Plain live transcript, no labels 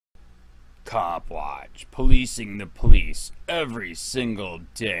Cop Watch, policing the police every single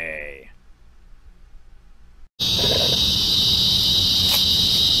day.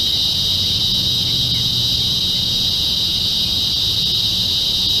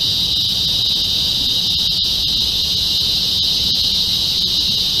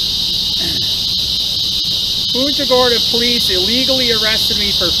 Punta Gorda police illegally arrested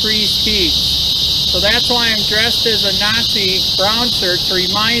me for free speech. So that's why I'm dressed as a Nazi brown shirt, to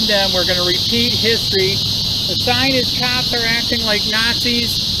remind them we're going to repeat history. The sign is "Cops are acting like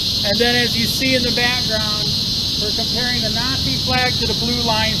Nazis," and then as you see in the background, we're comparing the Nazi flag to the blue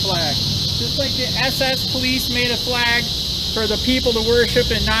line flag. Just like the SS police made a flag for the people to worship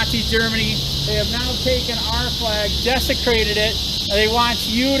in Nazi Germany, they have now taken our flag, desecrated it, and they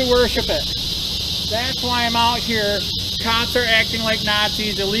want you to worship it. That's why I'm out here. Cops are acting like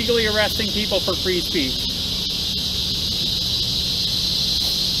Nazis, illegally arresting people for free speech.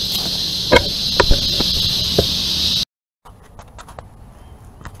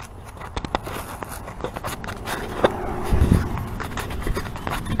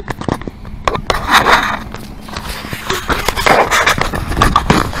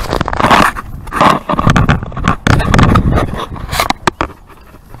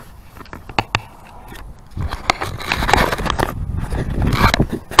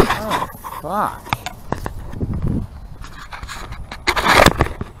 Fuck.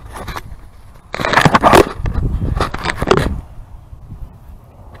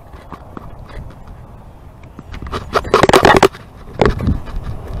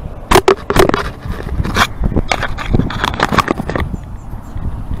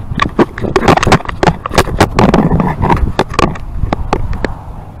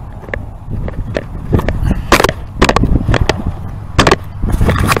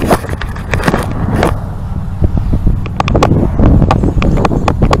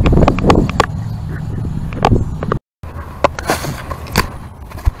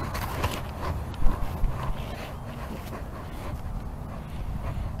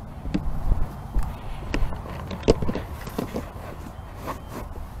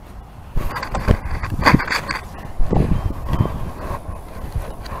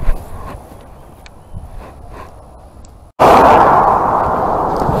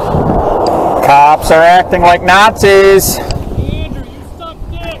 Cops are acting like Nazis. Andrew, you suck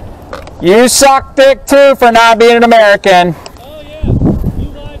dick. You suck dick too for not being an American. Oh yeah, blue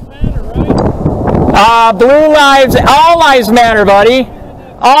lives matter, right? Blue lives, all lives matter, buddy.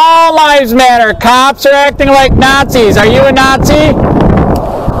 All lives matter. Cops are acting like Nazis. Are you a Nazi?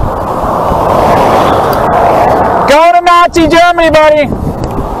 Go to Nazi Germany, buddy.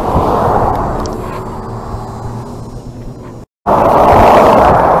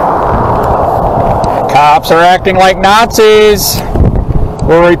 Cops are acting like Nazis.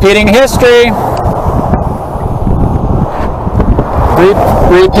 We're repeating history.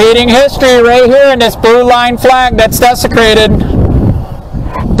 Repeating history right here in this blue line flag that's desecrated.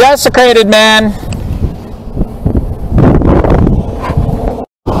 Desecrated, man.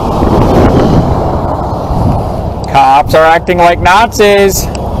 Cops are acting like Nazis.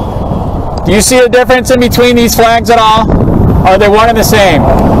 Do you see a difference in between these flags at all? Or are they one and the same?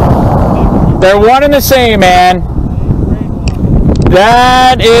 They're one and the same, man.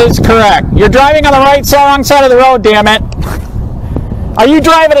 That is correct. You're driving on the wrong side of the road, damn it. Are you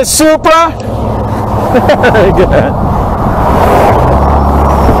driving a Supra? Very good.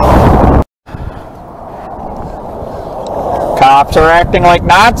 Cops are acting like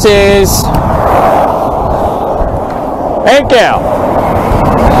Nazis. Thank you.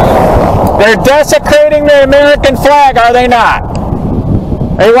 They're desecrating the American flag, are they not?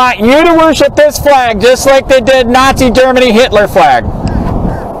 They want you to worship this flag just like they did Nazi Germany Hitler flag.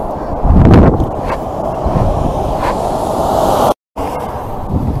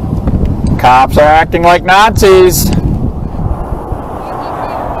 Cops are acting like Nazis.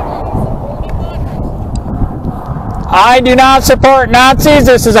 I do not support Nazis.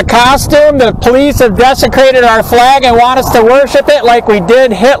 This is a costume. The police have desecrated our flag and want us to worship it like we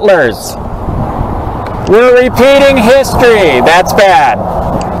did Hitler's. We're repeating history. That's bad.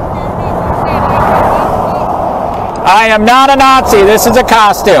 I am not a Nazi. This is a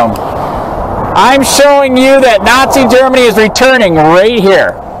costume. I'm showing you that Nazi Germany is returning right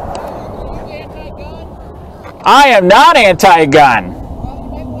here. I am not anti-gun.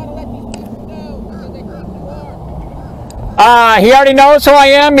 He already knows who I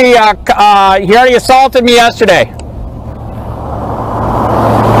am. He already assaulted me yesterday.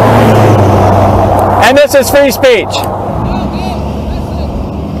 And this is free speech.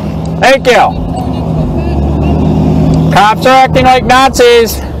 Thank you. Cops are acting like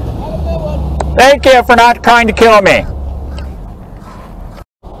Nazis. Thank you for not trying to kill me.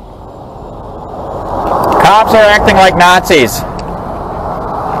 Cops are acting like Nazis.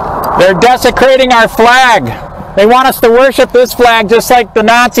 They're desecrating our flag. They want us to worship this flag just like the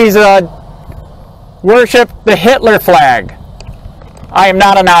Nazis worship the Hitler flag. I am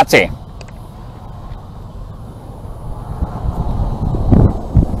not a Nazi.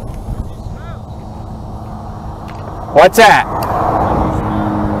 What's that?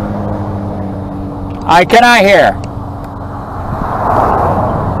 I cannot hear.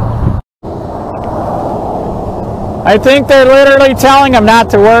 I think they're literally telling him not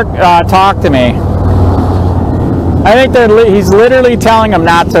to talk to me. I think he's literally telling him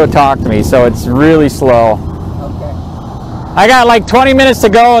not to talk to me, so it's really slow. Okay. I got like 20 minutes to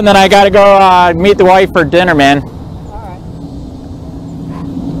go, and then I got to go meet the wife for dinner, man. Alright.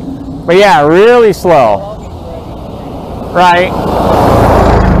 But yeah, really slow. Right.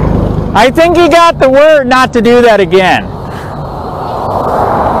 I think he got the word not to do that again.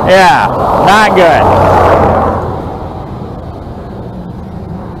 Yeah, not good.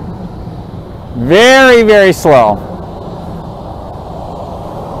 Very, very slow.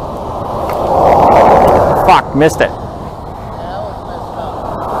 Fuck, missed it.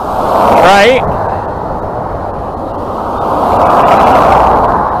 Right?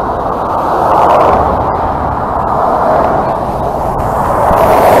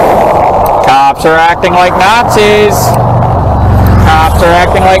 Cops are acting like Nazis. Cops are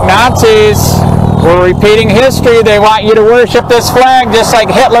acting like Nazis. We're repeating history. They want you to worship this flag just like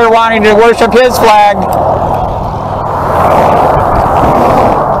Hitler wanted to worship his flag.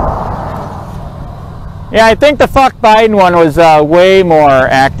 Yeah, I think the fuck Biden one was way more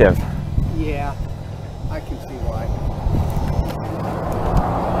active. Yeah, I can see why.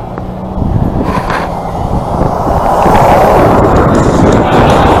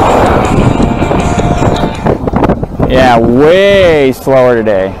 Yeah, way slower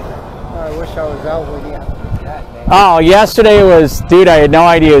today. I wish I was out with you that day. Oh, yesterday was, dude, I had no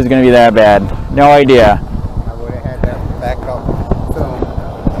idea it was going to be that bad. No idea. I would have had that backup film.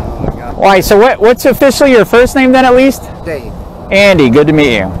 Oh my God. Why, so what's officially your first name then at least? Dave. Andy, good to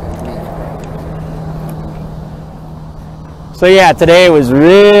meet you. So yeah, today was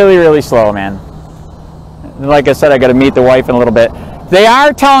really, really slow, man. Like I said, I got to meet the wife in a little bit. They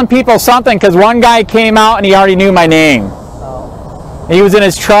are telling people something because one guy came out and he already knew my name. Oh. He was in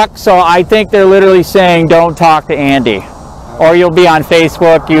his truck, so I think they're literally saying don't talk to Andy. Or you'll be on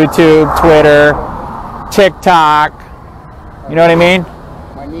Facebook, YouTube, Twitter, TikTok. You know what I mean?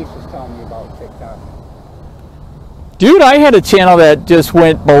 My niece was telling me about TikTok. Dude, I had a channel that just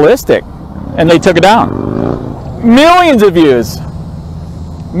went ballistic and they took it down. Millions of views.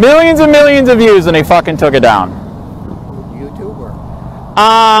 Millions and millions of views and they fucking took it down. YouTube or?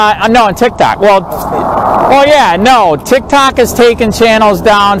 No, on TikTok. Well, yeah, no. TikTok is taking channels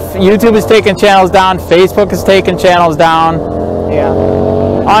down. YouTube is taking channels down. Facebook is taking channels down. Yeah.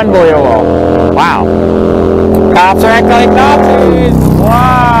 Unbelievable. Wow. Cops are acting like Nazis.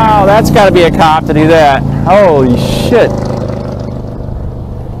 Wow, that's got to be a cop to do that. Holy shit.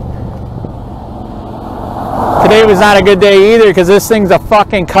 Today was not a good day either because this thing's a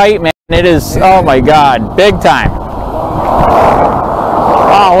fucking kite, man. It is, oh my God, big time.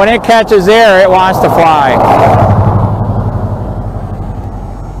 Oh, when it catches air, it wants to fly.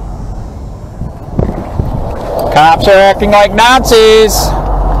 Cops are acting like Nazis.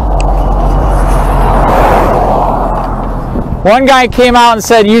 One guy came out and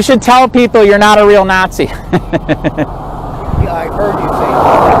said, you should tell people you're not a real Nazi. Yeah, I heard you say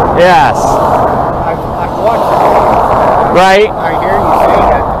that. Yes. I've watched it. Right? I hear you say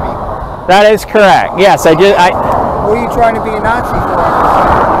that to me. That is correct. Yes, I did. What are you trying to be a Nazi for?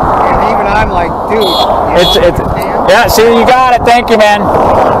 And even I'm like, dude. It's yeah, see, you got it. Thank you, man.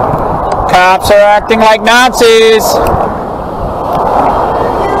 Cops are acting like Nazis.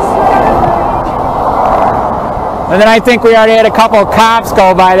 And then I think we already had a couple of cops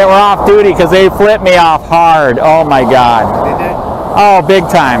go by that were off duty because they flipped me off hard. Oh my God. Did they? Oh, big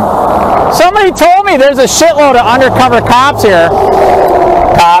time. Somebody told me there's a shitload of undercover cops here.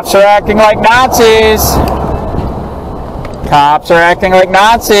 Cops are acting like Nazis. Cops are acting like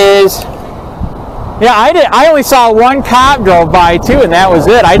Nazis. Yeah, I only saw one cop drove by too, and that was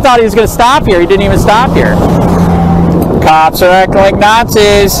it. I thought he was going to stop here. He didn't even stop here. Cops are acting like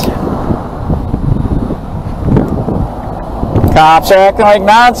Nazis. Cops are acting like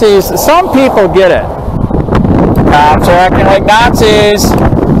Nazis. Some people get it. Cops are acting like Nazis.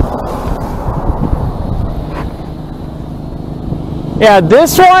 Yeah,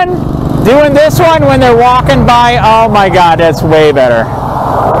 this one, doing this one when they're walking by, oh my God, that's way better.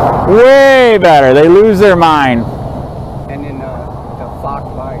 Way better. They lose their mind. And then the Fox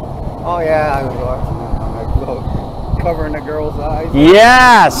bike. Oh yeah, I was watching that on covering the girl's eyes.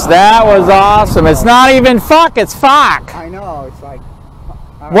 Yes, that was awesome. It's not even fuck, it's fuck. I know, it's like...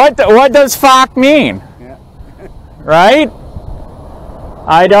 What does fuck mean? Yeah. Right?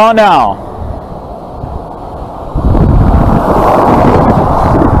 I don't know.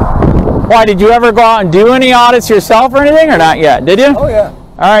 Why, did you ever go out and do any audits yourself or anything, or not yet? Did you? Oh yeah.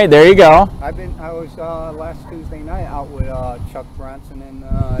 All right, there you go. I was last Tuesday night out with Chuck Bronson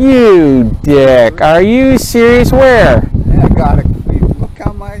and You dick. Are you serious? Where? yeah, I got it. Look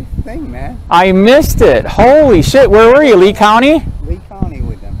on my thing, man. I missed it. Holy shit. Where were you? Lee County? Lee County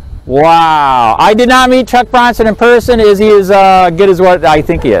with them. Wow. I did not meet Chuck Bronson in person. Is he as good as what I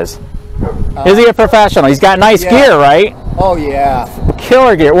think he is? Is he a professional? He's got nice gear, right? Oh yeah.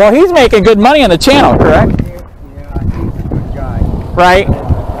 Killer gear. Well, he's making good money on the channel, correct? Yeah, he's a good guy. Right.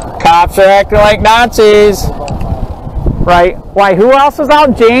 Cops are acting like Nazis. Right. Why, who else was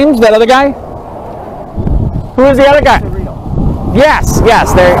out? James, that other guy? Who was the other guy? Yes,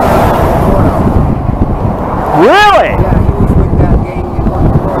 there. Really? Yeah, he was with that gang in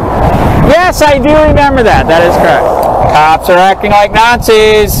Florida. Yes, I do remember that. That is correct. Cops are acting like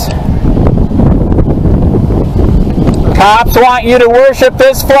Nazis. Cops want you to worship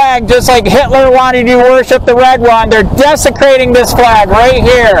this flag just like Hitler wanted you to worship the red one. They're desecrating this flag right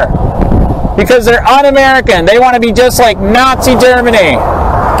here because they're un-American. They want to be just like Nazi Germany.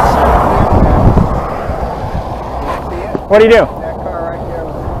 What do you do? That car right there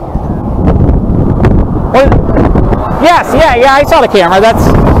was What? Yes, yeah, I saw the camera.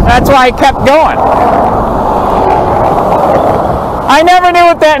 That's why I kept going. I never knew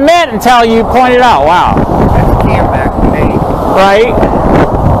what that meant until you pointed out. Wow. that's a cam back in May. Right?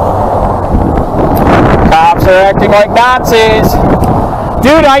 Cops are acting like Nazis.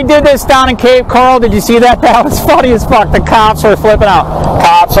 Dude, I did this down in Cape Coral. Did you see that? That was funny as fuck. The cops were flipping out.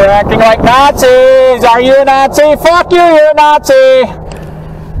 Cops are acting like Nazis. Are you a Nazi? Fuck you, you're a Nazi.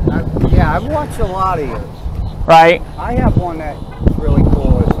 Yeah, I've watched a lot of yours. Right? I have one that's really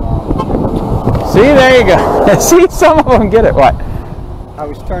cool. It's, See, there you go. See, some of them get it. What? I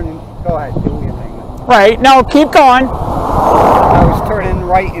was turning. Go ahead, do your thing. Right. No, keep going. I was turning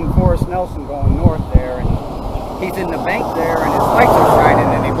right in Forest Nelson, going north there, and he's in the bank there, and his lights are shining,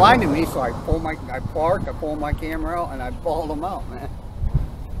 and he blinded me. So I pulled my camera out, and I balled him out, man.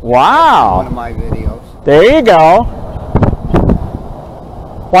 Wow. One of my videos. There you go.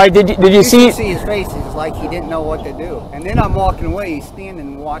 Why did you see his face? It's like he didn't know what to do. And then I'm walking away. He's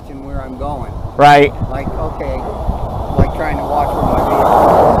standing, watching where I'm going. Right. Like okay, like trying to watch where my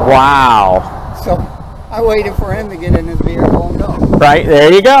vehicle. Wow. So I waited for him to get in his vehicle and go. Right,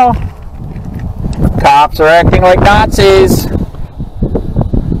 there you go. Cops are acting like Nazis.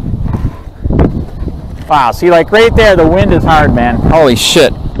 Wow, see, like right there, the wind is hard, man. Holy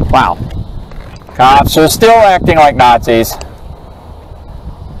shit. Wow. Cops are still acting like Nazis.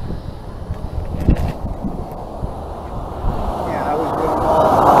 Yeah, I was doing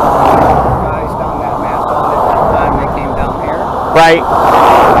all guys down that mass audit that time they came down here. Right,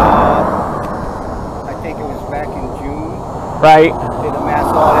 I think it was back in June. right. Did a mass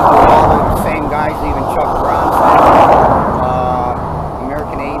audit with all the same guys, even Chuck Bronson,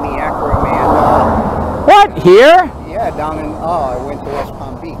 American Amy, Acura Amanda. What, here? Yeah, down in I went to West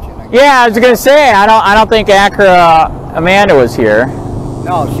Palm Beach and Yeah, I was gonna say, I don't think Acura Amanda was here.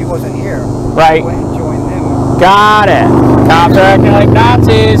 no, she wasn't here. Right. I went and joined them Got it. Cops are acting like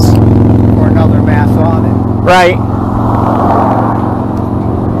Nazis. for another mass audit. Right.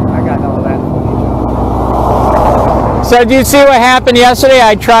 I got all that footage. So did you see what happened yesterday?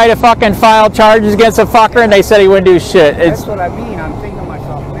 I tried to fucking file charges against a fucker and they said he wouldn't do shit. It's That's what I mean. I'm thinking to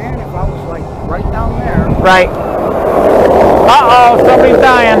myself, man, if I was like right down there. right. Uh-oh, somebody's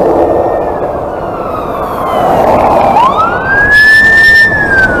dying.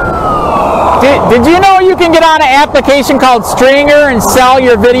 Did you know you can get on an application called Stringer and sell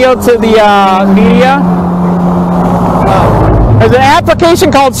your video to the media? There's an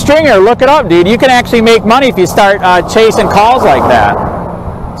application called Stringer. Look it up, dude. You can actually make money if you start chasing calls like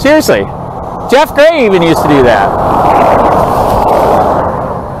that. Seriously. Jeff Gray even used to do that.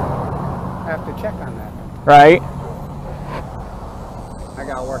 I have to check on that. Right? I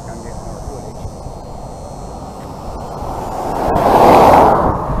gotta work on getting more footage.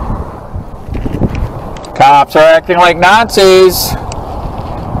 Cops are acting like Nazis.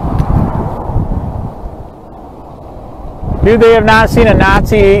 Dude, they have not seen a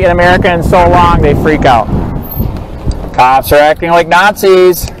Nazi in America in so long, they freak out. Cops are acting like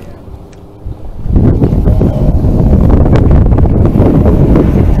Nazis.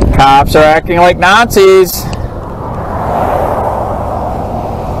 Cops are acting like Nazis.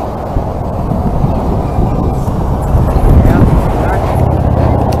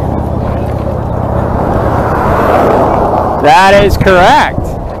 That is correct.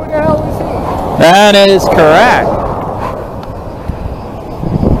 Who the hell is he? That is correct.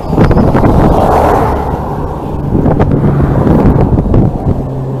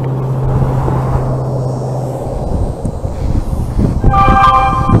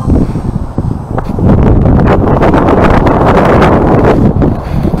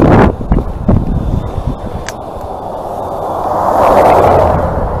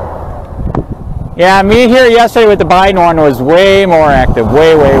 Yeah, me here yesterday with the Biden one was way more active.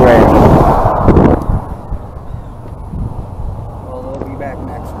 Way. Well, they'll be back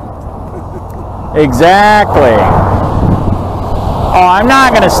next month. Exactly. Oh, I'm not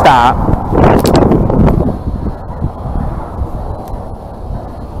going to stop.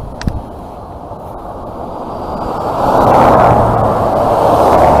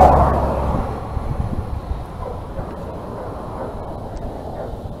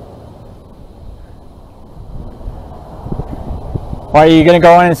 Why, are you going to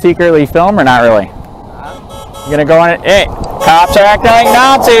go in and secretly film or not really? You're going to go in and, hey, cops are acting like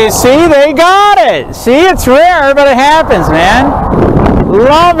Nazis. See, they got it. See, it's rare, but it happens, man.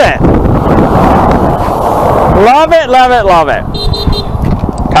 Love it. Love it, love it, love it.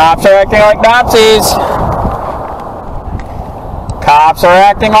 Cops are acting like Nazis. Cops are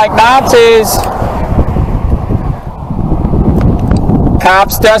acting like Nazis.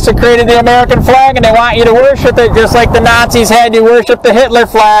 Cops desecrated the American flag and they want you to worship it just like the Nazis had you worship the Hitler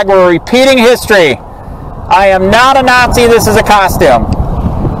flag. We're repeating history. I am not a Nazi. This is a costume.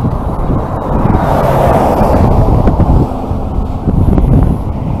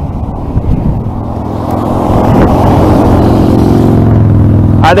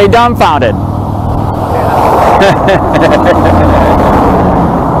 Are they dumbfounded?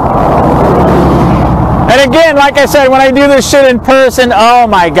 And again, like I said, when I do this shit in person, oh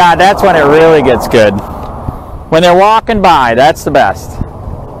my God, that's when it really gets good. When they're walking by, that's the best.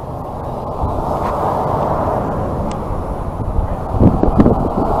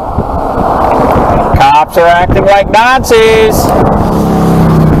 Cops are acting like Nazis.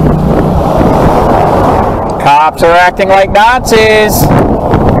 Cops are acting like Nazis.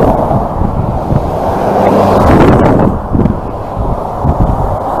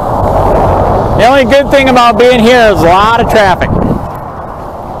 The only good thing about being here is a lot of traffic.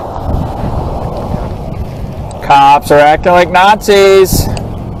 Cops are acting like Nazis.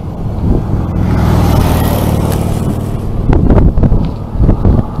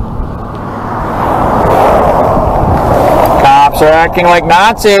 Cops are acting like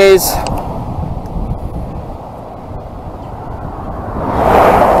Nazis.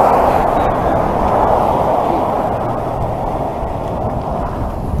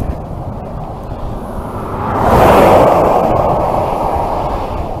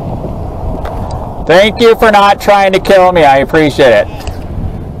 Thank you for not trying to kill me. I appreciate it.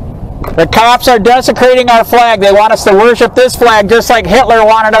 The cops are desecrating our flag. They want us to worship this flag just like Hitler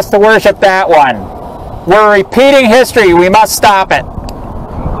wanted us to worship that one. We're repeating history. We must stop it.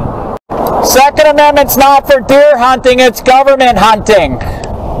 Second Amendment's not for deer hunting. It's government hunting.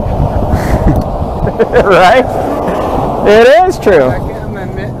 Right? It is true. Second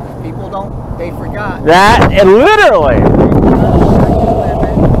Amendment, people don't, they forgot. That, literally.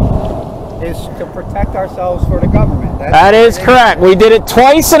 Is to protect ourselves for the government. That is correct. We did it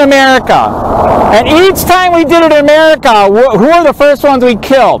twice in America. And each time we did it in America, who are the first ones we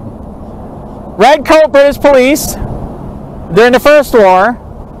killed? Redcoat British police during the First War.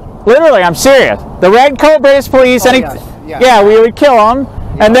 Literally, I'm serious. The Redcoat British police, yeah, we would kill them.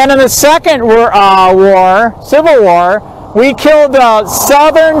 Yeah. And then in the Second War, Civil War, we killed the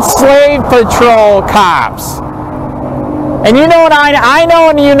Southern Slave Patrol cops. And you know, and I know,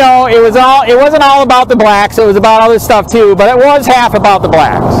 and you know, it wasn't all about the blacks. It was about other stuff too, but it was half about the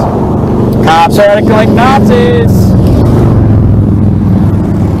blacks. Cops are acting like Nazis.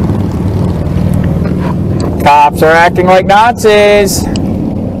 Cops are acting like Nazis.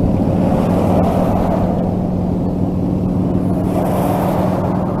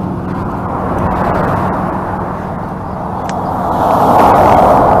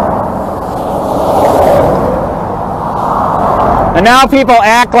 And now people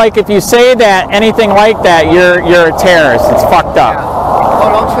act like if you say that, anything like that, you're a terrorist. It's fucked up. Yeah. Oh,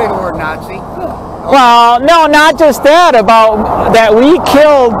 don't say the word Nazi. Well, no, not just that, about that we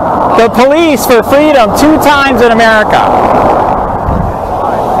killed the police for freedom 2 times in America.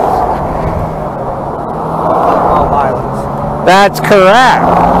 All violence. That's correct.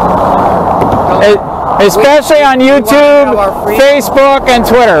 Especially on YouTube, Facebook, and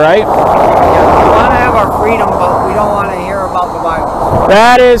Twitter, right? Yeah, we want to have our freedom, but we don't want to hear about the Bible.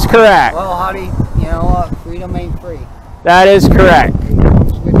 That is correct. Well, how do you know what? Freedom ain't free. That is correct.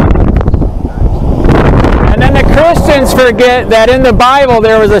 And then the Christians forget that in the Bible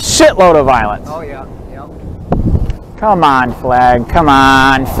there was a shitload of violence. Oh, yeah. Yep. Come on, flag. Come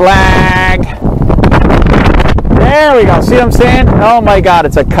on, flag. There we go. See what I'm saying? Oh my God,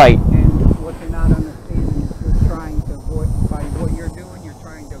 it's a kite. And what you're not understanding is you're trying to avoid, by what you're doing, you're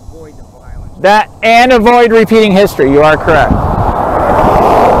trying to avoid the violence. That and avoid repeating history. You are correct.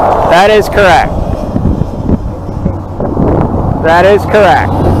 That is correct. That is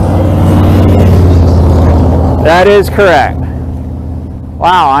correct. That is correct.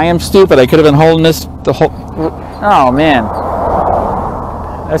 Wow, I am stupid. I could have been holding this the whole... Oh, man.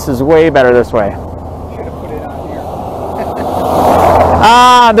 This is way better this way. Should have put it on here.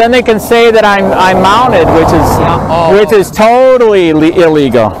 Ah, then they can say that I'm mounted, which is totally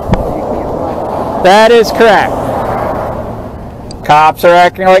illegal. That is correct. Cops are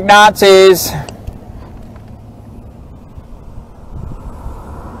acting like Nazis.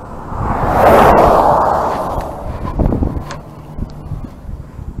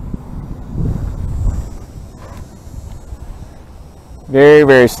 Very,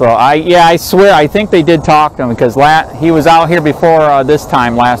 very slow. I swear, I think they did talk to him because he was out here before this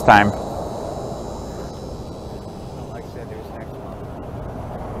time, last time. Like I said, there's next one.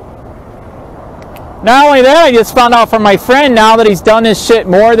 Not only that, I just found out from my friend now that he's done this shit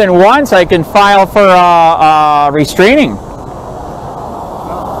more than once, I can file for restraining. He's done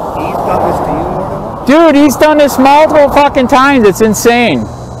this to you more than once? Dude, he's done this multiple fucking times. It's insane.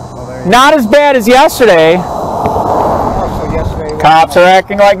 Well, there you Not as bad as yesterday. go. So yesterday was Cops are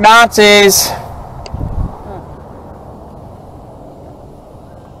acting like Nazis.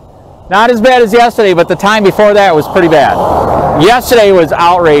 Not as bad as yesterday, but the time before that was pretty bad. Yesterday was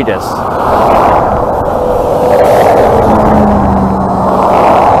outrageous.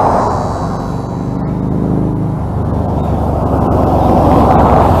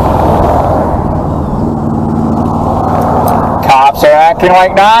 Cops are acting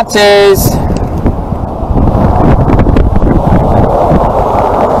like Nazis.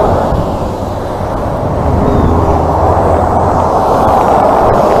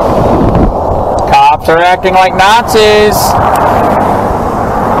 Are acting like Nazis.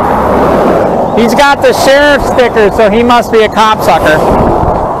 He's got the sheriff sticker, so he must be a copsucker.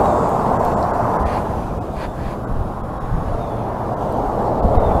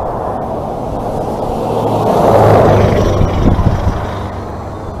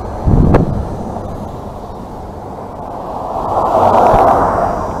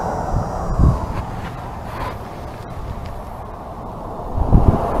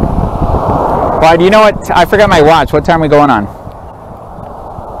 Why, do you know what? I forgot my watch. What time are we going on?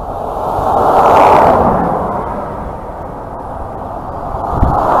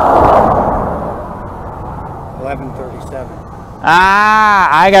 Ah,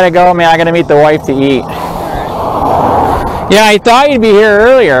 I gotta go, man. I gotta meet the wife to eat. Yeah, I thought you'd be here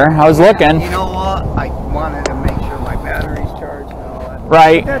earlier. I was looking. You know what? I wanted to make sure my battery's charged and all that.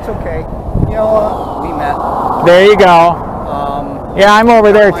 Right. But that's okay. You know what? We met. There you go. Yeah, I'm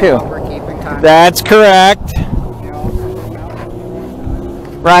over there too. That's correct.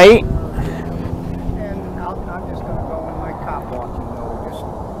 Right. And I'm just going to go in my cop watching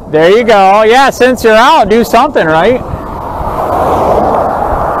mode. There you go. Yeah, since you're out, do something, right?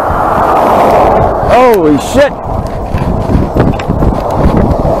 Holy shit.